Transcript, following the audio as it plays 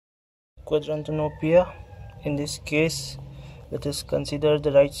Quadrantanopia. In this case, let us consider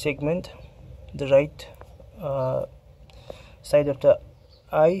the right segment, the right side of the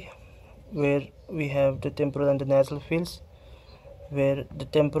eye, where we have the temporal and the nasal fields, where the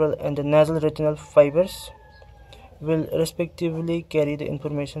temporal and the nasal retinal fibers will respectively carry the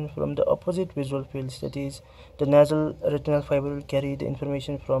information from the opposite visual fields. That is, the nasal retinal fiber will carry the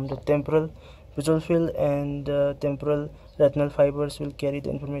information from the temporal visual field, and the temporal retinal fibers will carry the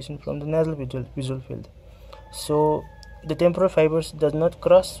information from the nasal visual field. So the temporal fibers does not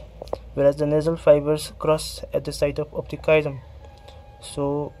cross, whereas the nasal fibers cross at the site of optic chiasm.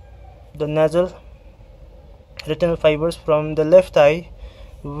 So the nasal retinal fibers from the left eye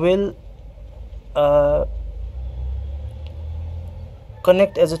will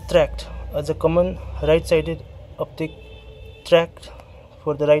connect as a tract, as a common right-sided optic tract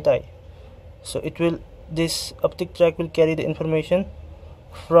for the right eye. So this optic tract will carry the information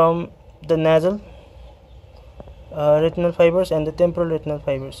from the nasal retinal fibers and the temporal retinal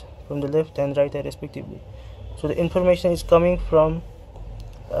fibers from the left and right eye respectively. So the information is coming from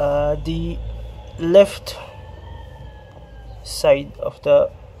the left side of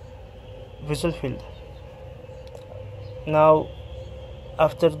the visual field. Now,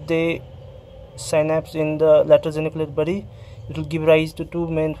 after they synapse in the lateral geniculate body, it will give rise to two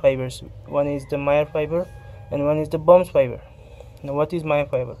main fibers. One is the meyer fiber and one is the baum fiber. Now, what is meyer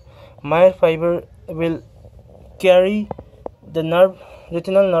fiber? Meyer fiber will carry the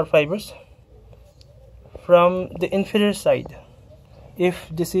retinal nerve fibers from the inferior side. If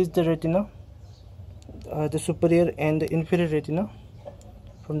this is the retina, the superior and the inferior retina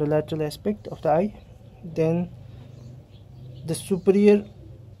from the lateral aspect of the eye, then the superior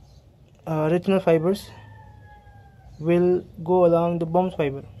retinal fibers will go along the baum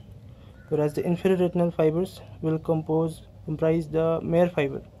fiber, whereas the inferior retinal fibers will comprise the meyer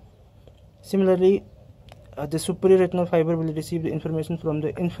fiber. Similarly, the superior retinal fiber will receive the information from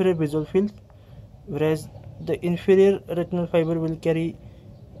the inferior visual field, whereas the inferior retinal fiber will carry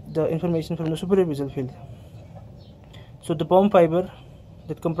the information from the superior visual field. So the baum fiber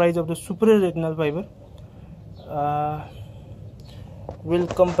that comprise of the superior retinal fiber will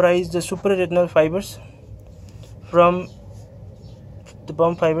comprise the superior retinal fibers. From the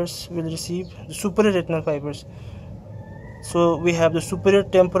baum fibers will receive the superior retinal fibers. So we have the superior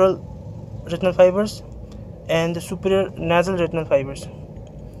temporal retinal fibers and the superior nasal retinal fibers.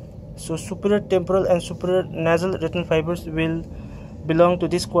 So superior temporal and superior nasal retinal fibers will belong to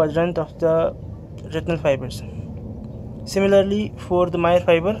this quadrant of the retinal fibers. Similarly, for the meyer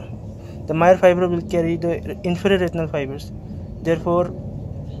fiber will carry the inferior retinal fibers. Therefore,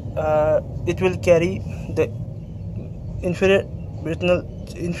 it will carry the inferior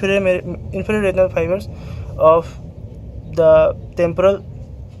retinal fibers of the temporal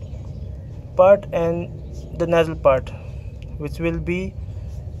part and the nasal part, which will be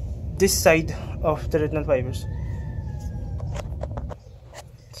this side of the retinal fibers.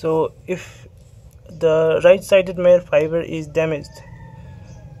 So if the right-sided meyer fiber is damaged,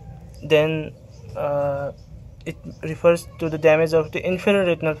 then it refers to the damage of the inferior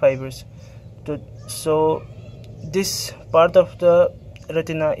retinal fibers. So this part of the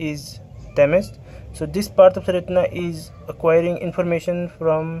retina is damaged. So this part of the retina is acquiring information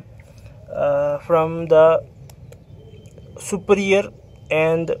from the superior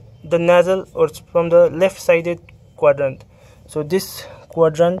and the nasal, or from the left-sided quadrant. So this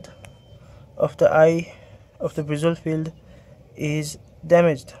quadrant of the eye of the visual field is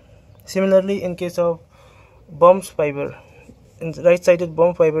damaged. Similarly, in case of baum fiber, in right-sided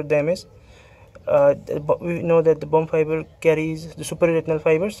baum fiber damage, we know that the baum fiber carries the superior retinal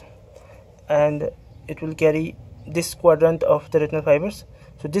fibers, and it will carry this quadrant of the retinal fibers.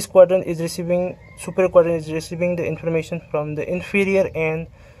 So this superior quadrant is receiving the information from the inferior and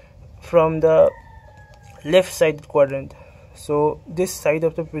from the left-sided quadrant. So this side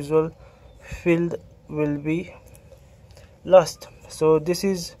of the visual field will be lost. So this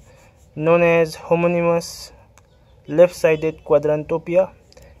is known as homonymous left-sided quadrantopia,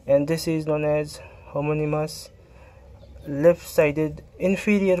 and this is known as homonymous left-sided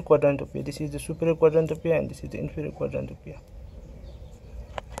inferior quadrantopia. This is the superior quadrantopia and this is the inferior quadrantopia.